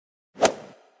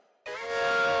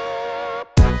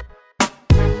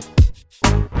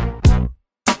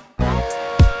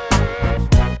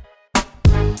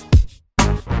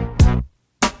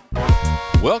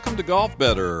Welcome to Golf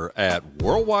Better at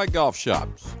Worldwide Golf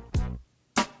Shops.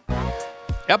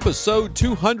 Episode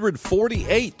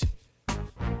 248.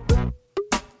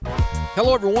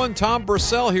 Hello everyone, Tom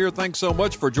Brissell here. Thanks so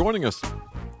much for joining us.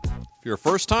 If you're a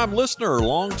first-time listener or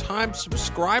long-time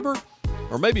subscriber,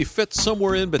 or maybe fit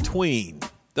somewhere in between,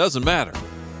 doesn't matter.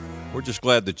 We're just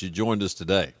glad that you joined us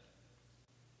today.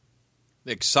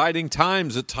 Exciting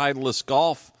times at Titleist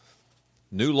Golf.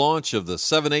 New launch of the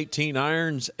 718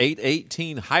 irons,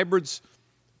 818 hybrids.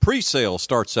 Pre-sale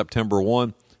starts September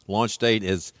 1. Launch date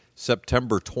is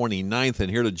September 29th. And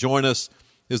here to join us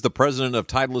is the president of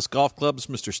Titleist Golf Clubs,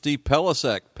 Mr. Steve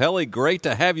Pelisek. Pelly, great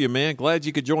to have you, man. Glad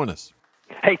you could join us.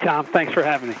 Hey, Tom. Thanks for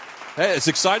having me. Hey, it's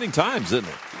exciting times, isn't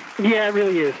it? Yeah, it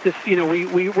really is. This,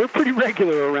 we're pretty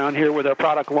regular around here with our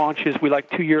product launches. We like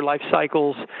 2-year life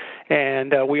cycles,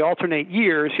 and we alternate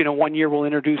years. 1 year we'll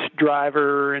introduce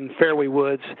driver and fairway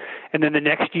woods, and then the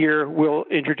next year we'll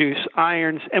introduce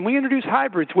irons, and we introduce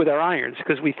hybrids with our irons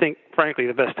because we think, frankly,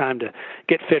 the best time to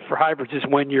get fit for hybrids is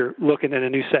when you're looking at a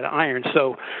new set of irons.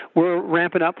 So we're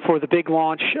ramping up for the big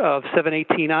launch of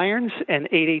 718 irons and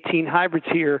 818 hybrids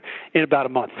here in about a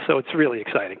month. So it's really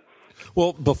exciting.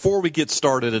 Well, before we get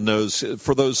started in those,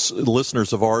 for those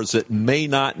listeners of ours that may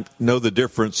not know the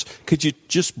difference, could you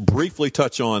just briefly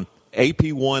touch on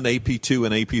AP1, AP2,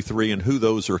 and AP3 and who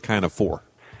those are kind of for?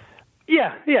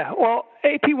 Yeah. Well,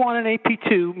 AP1 and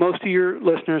AP2, most of your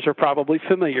listeners are probably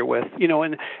familiar with,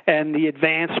 and the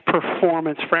Advanced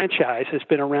Performance franchise has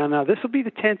been around now. This will be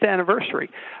the 10th anniversary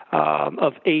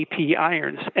of AP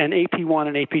irons, and AP1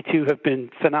 and AP2 have been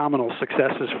phenomenal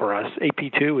successes for us.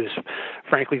 AP2 is,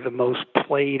 frankly, the most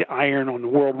played iron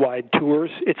on worldwide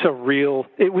tours. It's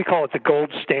we call it the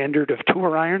gold standard of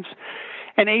tour irons.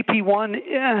 And AP1,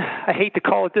 I hate to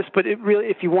call it this, but it really,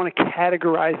 if you want to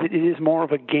categorize it, it is more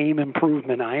of a game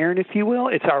improvement iron, if you will.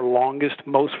 It's our longest,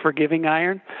 most forgiving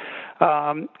iron.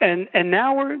 And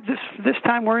now this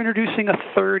time we're introducing a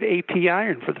third AP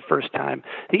iron for the first time,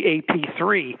 the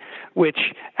AP3, which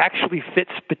actually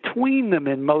fits between them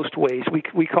in most ways.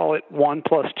 We call it 1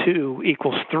 + 2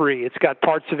 = 3. It's got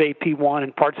parts of AP1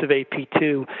 and parts of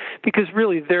AP2 because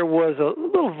really there was a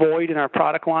little void in our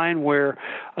product line where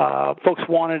folks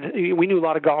we knew a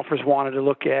lot of golfers wanted to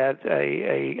look at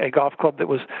a golf club that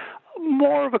was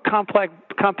more of a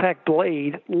compact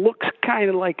blade, looks kind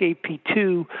of like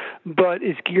AP2, but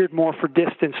is geared more for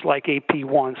distance like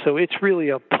AP1. So it's really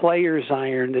a player's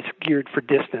iron that's geared for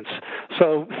distance.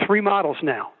 So 3 models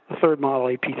now, the third model,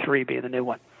 AP3, being the new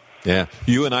one. Yeah.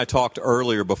 You and I talked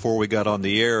earlier before we got on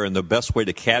the air, and the best way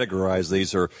to categorize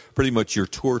these are pretty much your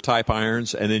tour-type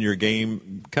irons and then your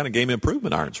game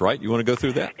improvement irons, right? You want to go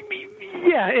through that?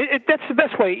 Yeah, that's the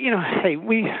best way. Hey,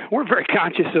 we're very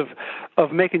conscious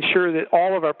of making sure that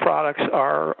all of our products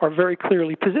are very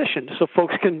clearly positioned so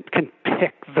folks can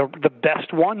pick the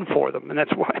best one for them. And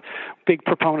that's why big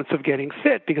proponents of getting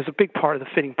fit, because a big part of the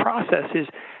fitting process is,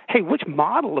 hey, which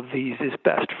model of these is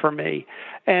best for me?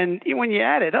 And when you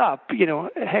add it up,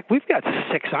 heck, we've got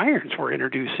 6 irons we're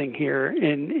introducing here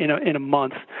in a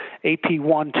month,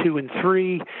 AP1, 2, and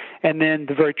 3, and then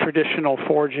the very traditional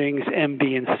forgings,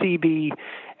 MB and CB,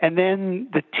 and then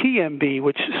the TMB,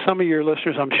 which some of your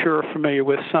listeners I'm sure are familiar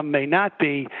with, some may not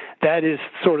be. That is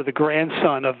sort of the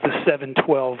grandson of the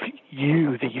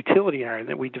 712U, the utility iron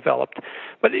that we developed.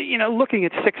 But, looking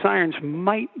at 6 irons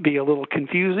might be a little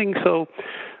confusing, so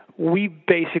we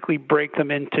basically break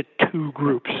them into 2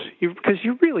 groups because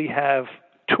you really have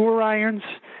tour irons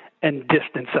and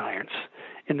distance irons.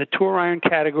 In the tour iron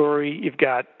category, you've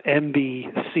got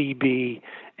MB, CB,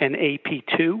 and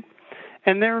AP2.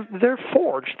 And they're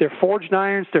forged. They're forged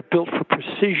irons. They're built for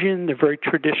precision. They're very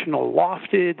traditional,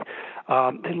 lofted.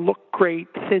 They look great,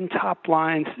 thin top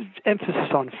lines,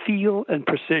 emphasis on feel and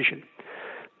precision.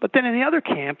 But then in the other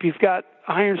camp, you've got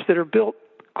irons that are built,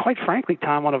 quite frankly,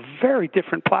 Tom, on a very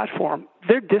different platform.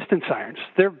 They're distance irons.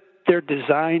 They're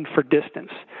designed for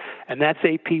distance, and that's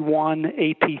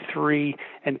AP1, AP3,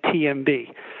 and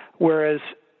TMB. Whereas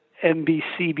MB,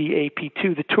 CB,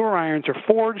 AP2, the tour irons are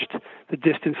forged, the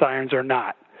distance irons are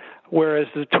not. Whereas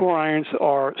the tour irons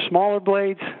are smaller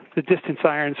blades, the distance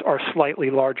irons are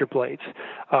slightly larger blades.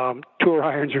 Tour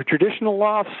irons are traditional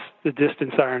lofts, the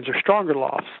distance irons are stronger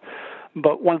lofts.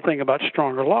 But one thing about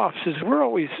stronger lofts is we're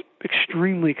always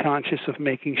extremely conscious of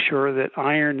making sure that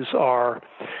irons are,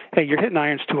 hey, you're hitting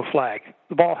irons to a flag.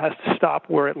 The ball has to stop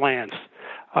where it lands.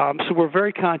 So we're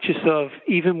very conscious of,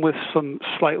 even with some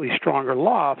slightly stronger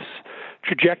lofts,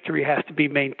 trajectory has to be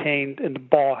maintained and the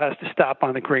ball has to stop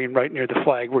on the green right near the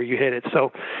flag where you hit it.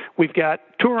 So we've got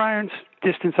tour irons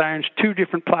distance irons, 2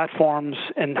 different platforms,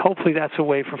 and hopefully that's a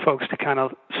way for folks to kind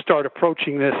of start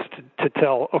approaching this to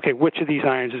tell, okay, which of these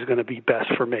irons is going to be best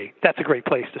for me. That's a great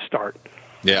place to start.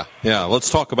 Yeah. Let's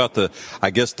talk about the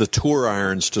tour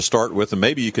irons to start with, and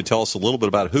maybe you could tell us a little bit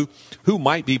about who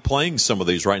might be playing some of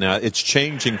these right now. It's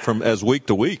changing from as week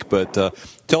to week, but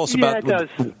tell us about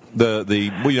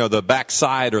the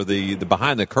backside or the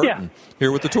behind the curtain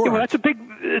here with the tour. Well, it's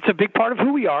a big part of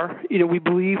who we are. We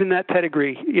believe in that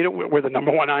pedigree. We're the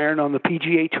number 1 iron on the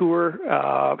PGA Tour,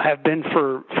 have been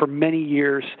for many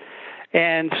years,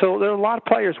 and so there are a lot of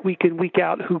players week in, week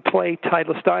out who play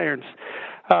Titleist irons.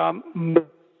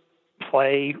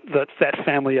 Play that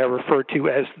family I refer to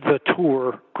as the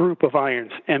Tour group of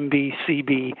irons, MB,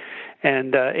 CB,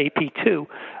 and AP2.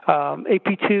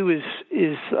 AP2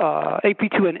 is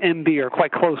AP2 and MB are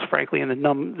quite close, frankly, in the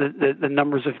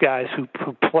numbers of guys who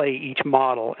play each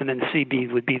model, and then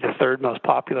CB would be the third most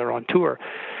popular on tour.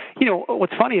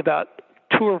 What's funny about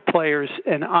tour players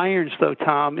and irons, though,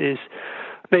 Tom, is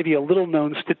maybe a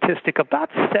little-known statistic, about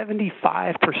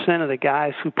 75% of the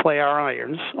guys who play our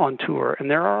irons on tour, and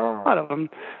there are a lot of them,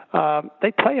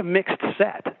 they play a mixed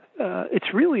set.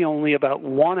 It's really only about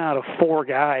 1 out of 4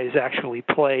 guys actually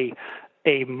play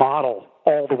a model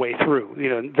all the way through.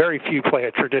 Very few play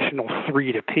a traditional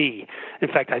 3 to P. In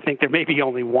fact, I think there may be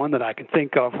only one that I can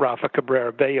think of. Rafa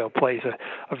Cabrera Bello plays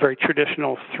a very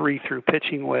traditional 3 through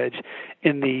pitching wedge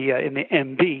in the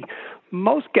MB.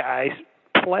 Most guys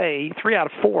play 3 out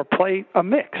of 4 play a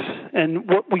mix, and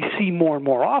what we see more and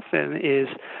more often is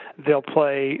they'll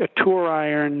play a tour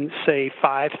iron, say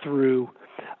 5 through,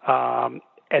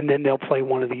 and then they'll play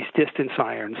one of these distance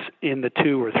irons in the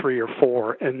 2 or 3 or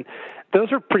 4, and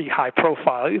those are pretty high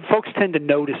profile. Folks tend to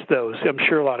notice those. I'm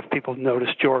sure a lot of people notice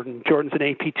Jordan. Jordan's an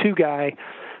AP2 guy,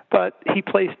 but he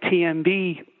plays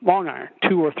TMB long iron,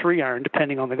 2 or 3 iron,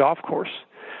 depending on the golf course.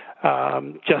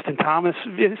 Justin Thomas,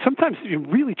 sometimes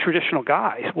really traditional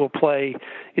guys will play,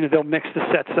 they'll mix the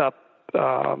sets up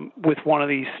with one of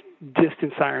these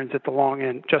distance irons at the long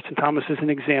end. Justin Thomas is an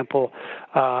example.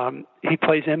 He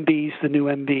plays MBs, the new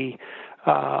MB,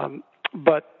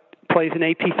 but plays an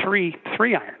AP3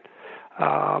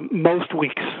 3-iron most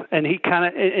weeks, and he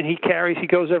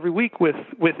goes every week with.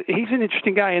 He's an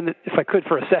interesting guy, and if I could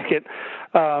for a second,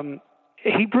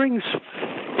 he brings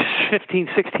 15,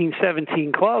 16,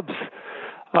 17 clubs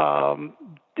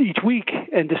each week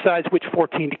and decides which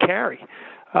 14 to carry.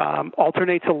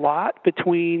 Alternates a lot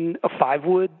between a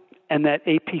 5-wood and that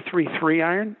AP3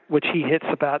 3-iron, which he hits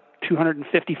about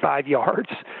 255 yards.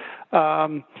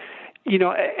 And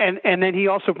then he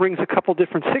also brings a couple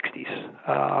different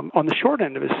 60s on the short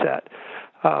end of his set.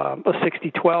 A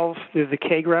 60-12, the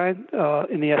K grind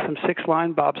in the SM6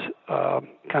 line, Bob's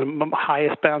kind of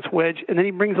highest bounce wedge, and then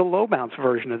he brings a low bounce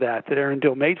version of that Aaron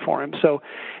Dill made for him. So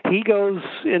he goes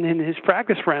in his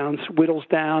practice rounds, whittles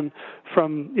down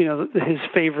from his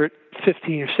favorite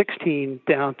 15 or 16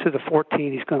 down to the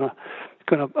 14 he's going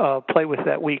to play with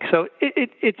that week. So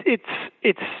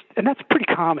it's and that's pretty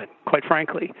common, quite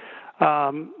frankly.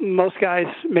 Most guys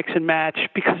mix and match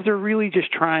because they're really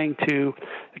just trying to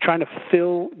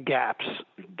fill gaps,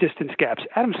 distance gaps.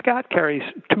 Adam Scott carries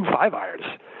 2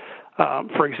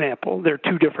 5-irons, for example. They're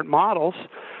 2 different models,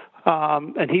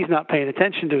 and he's not paying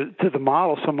attention to the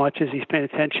model so much as he's paying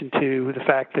attention to the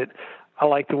fact that I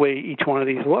like the way each one of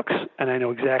these looks, and I know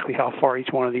exactly how far each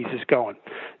one of these is going.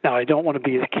 Now, I don't want to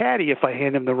be a caddy if I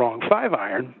hand him the wrong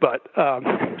 5-iron, but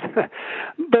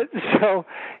so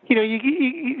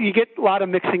you get a lot of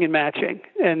mixing and matching,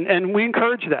 and we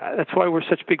encourage that. That's why we're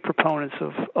such big proponents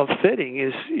of fitting.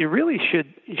 Is you really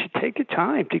should take the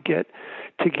time to get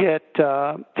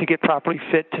properly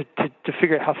fit to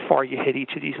figure out how far you hit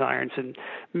each of these irons and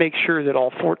make sure that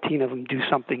all 14 of them do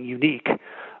something unique.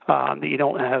 That you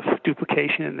don't have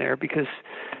duplication in there because,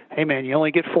 hey man, you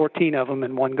only get 14 of them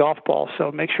in one golf ball,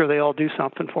 so make sure they all do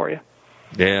something for you.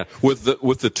 Yeah, with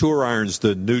the tour irons,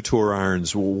 the new tour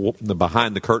irons,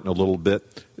 behind the curtain a little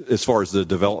bit, as far as the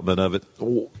development of it,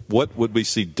 what would we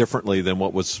see differently than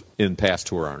what was in past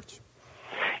tour irons?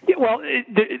 Yeah, well,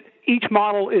 each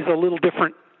model is a little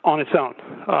different on its own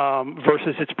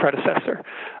versus its predecessor.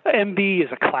 MB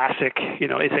is a classic,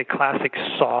 it's a classic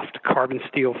soft carbon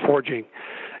steel forging.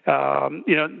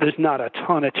 There's not a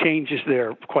ton of changes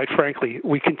there, quite frankly.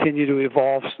 We continue to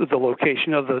evolve the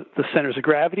location of the centers of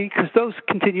gravity because those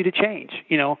continue to change,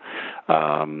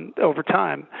 over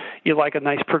time. You like a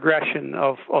nice progression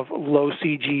of low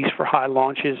CGs for high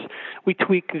launches. We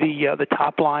tweak the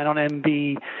top line on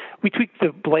MB. We tweak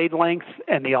the blade length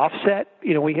and the offset.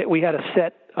 We had a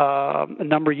set a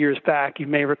number of years back, you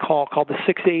may recall, called the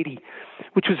 680,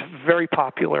 which was very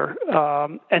popular.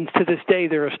 And to this day,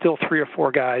 there are still 3 or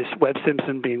 4 guys, Webb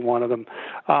Simpson being one of them,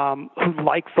 who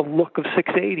like the look of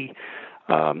 680.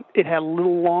 It had a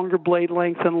little longer blade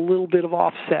length and a little bit of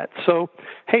offset. So,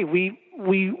 hey, we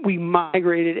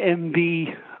migrated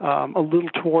MB a little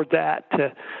toward that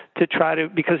to try to,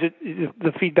 because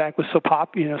the feedback was so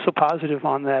positive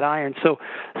on that iron. So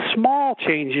small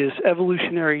changes,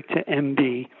 evolutionary to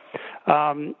MB.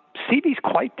 CB's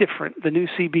quite different, the new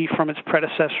CB from its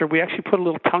predecessor. We actually put a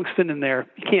little tungsten in there.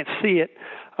 You can't see it,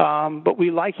 but we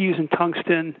like using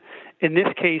tungsten, in this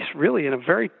case, really in a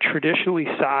very traditionally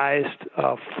sized,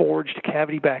 forged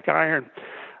cavity back iron.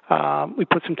 We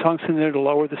put some tungsten in there to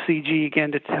lower the CG,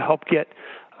 again, to help get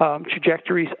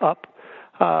trajectories up.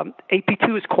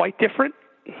 AP2 is quite different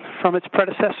from its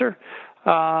predecessor.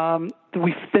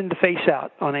 We thinned the face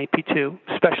out on AP2,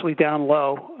 especially down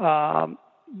low,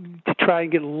 to try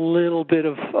and get a little bit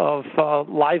of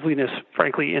liveliness,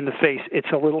 frankly, in the face.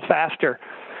 It's a little faster.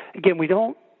 Again, we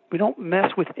don't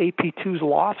mess with AP2's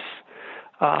lofts.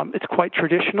 It's quite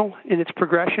traditional in its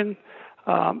progression.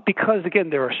 Because, again,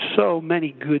 there are so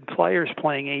many good players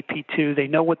playing AP2. They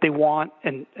know what they want,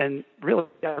 and really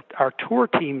our tour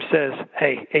team says,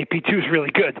 hey, AP2 is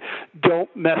really good.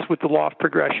 Don't mess with the loft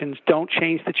progressions. Don't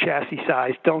change the chassis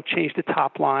size. Don't change the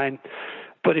top line.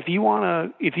 But if you want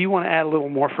to add a little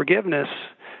more forgiveness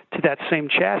to that same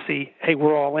chassis, hey,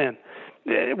 we're all in,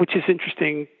 which is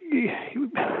interesting.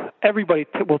 Everybody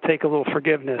will take a little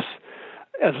forgiveness,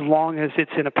 as long as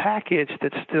it's in a package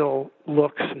that still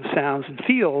looks and sounds and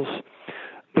feels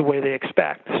the way they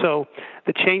expect. So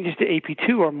the changes to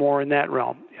AP2 are more in that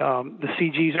realm. The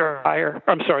CGs are higher.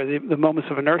 I'm sorry, the moments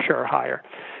of inertia are higher.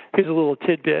 Here's a little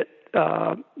tidbit.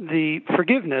 The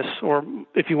forgiveness, or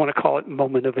if you want to call it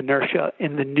moment of inertia,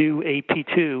 in the new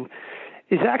AP2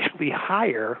 is actually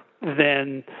higher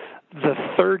than the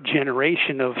 3rd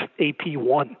generation of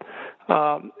AP1.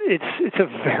 It's a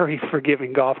very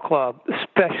forgiving golf club,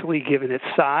 especially given its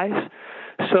size.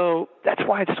 So that's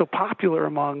why it's so popular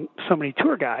among so many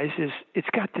tour guys. Is it's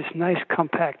got this nice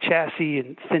compact chassis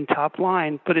and thin top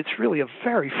line, but it's really a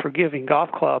very forgiving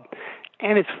golf club,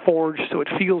 and it's forged, so it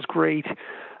feels great.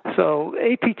 So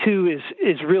AP2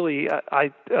 is really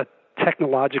a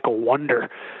technological wonder.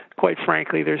 Quite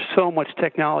frankly, there's so much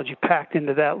technology packed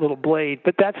into that little blade.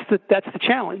 But that's the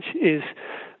challenge: is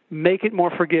make it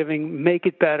more forgiving, make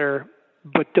it better,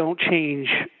 but don't change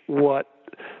what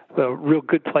the real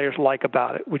good players like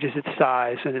about it, which is its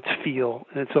size and its feel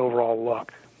and its overall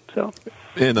look. So,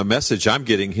 and the message I'm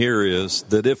getting here is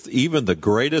that if even the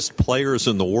greatest players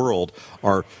in the world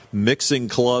are mixing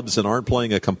clubs and aren't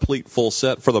playing a complete full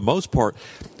set, for the most part,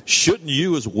 shouldn't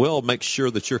you as well make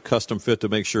sure that you're custom fit to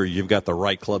make sure you've got the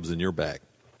right clubs in your bag?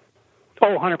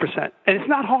 Oh, 100%. And it's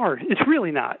not hard. It's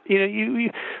really not. You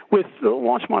with the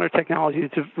Launch Monitor technology,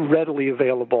 it's readily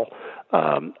available.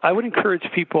 I would encourage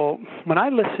people, when I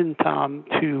listen, Tom,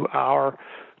 to our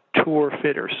tour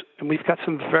fitters, and we've got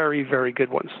some very, very good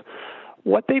ones,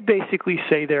 what they basically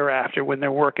say thereafter when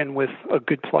they're working with a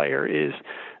good player is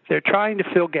they're trying to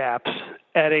fill gaps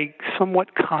at a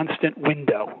somewhat constant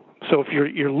window. So if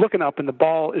you're looking up and the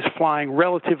ball is flying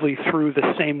relatively through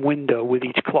the same window with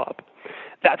each club,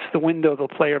 that's the window the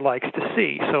player likes to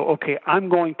see. So, okay, I'm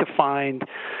going to find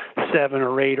 7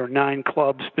 or 8 or 9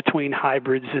 clubs between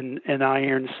hybrids and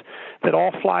irons that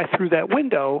all fly through that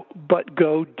window but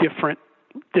go different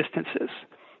distances.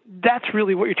 That's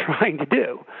really what you're trying to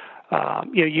do.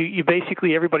 You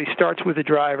basically, everybody starts with a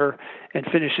driver and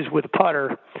finishes with a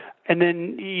putter, and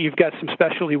then you've got some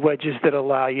specialty wedges that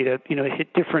allow you to,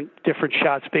 hit different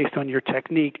shots based on your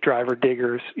technique, driver,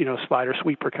 diggers, slider,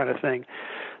 sweeper kind of thing.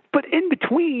 But in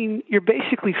between, you're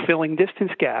basically filling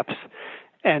distance gaps,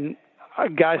 and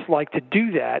guys like to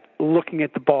do that looking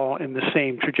at the ball in the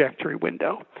same trajectory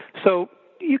window. So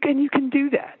you can do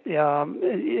that, and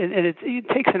it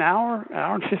takes an hour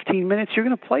and 15 minutes. You're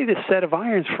going to play this set of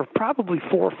irons for probably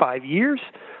 4 or 5 years.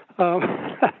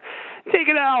 Take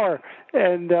an hour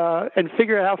and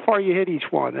figure out how far you hit each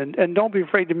one, and don't be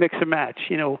afraid to mix and match.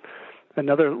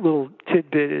 Another little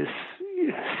tidbit is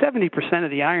 70%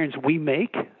 of the irons we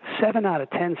make, 7 out of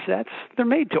 10 sets, they're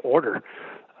made to order.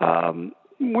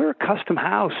 We're a custom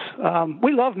house.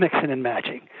 We love mixing and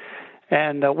matching.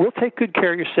 And we'll take good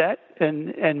care of your set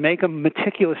and make them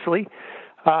meticulously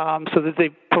so that they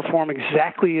perform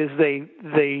exactly as they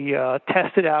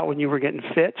tested out when you were getting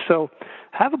fit. So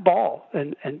have a ball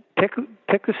and pick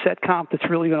a set comp that's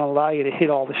really going to allow you to hit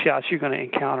all the shots you're going to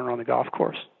encounter on the golf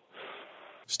course.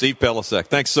 Steve Pelisek,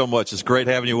 thanks so much. It's great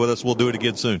having you with us. We'll do it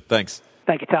again soon. Thanks.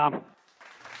 Thank you, Tom.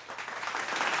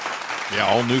 Yeah,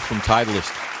 all new from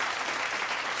Titleist.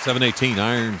 718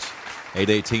 irons,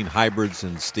 818 Hybrids,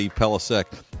 and Steve Pelisek,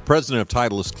 president of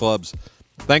Titleist Clubs.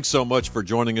 Thanks so much for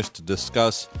joining us to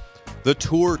discuss the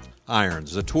Tour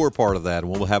irons, the Tour part of that,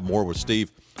 and we'll have more with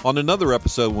Steve on another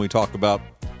episode when we talk about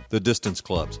the distance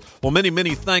clubs. Well, many,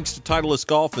 many thanks to Titleist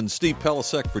Golf and Steve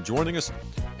Pelisek for joining us,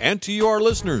 and to you, our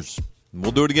listeners. And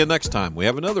we'll do it again next time. We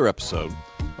have another episode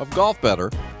of Golf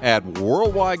Better at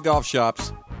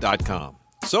worldwidegolfshops.com.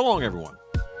 So long, everyone.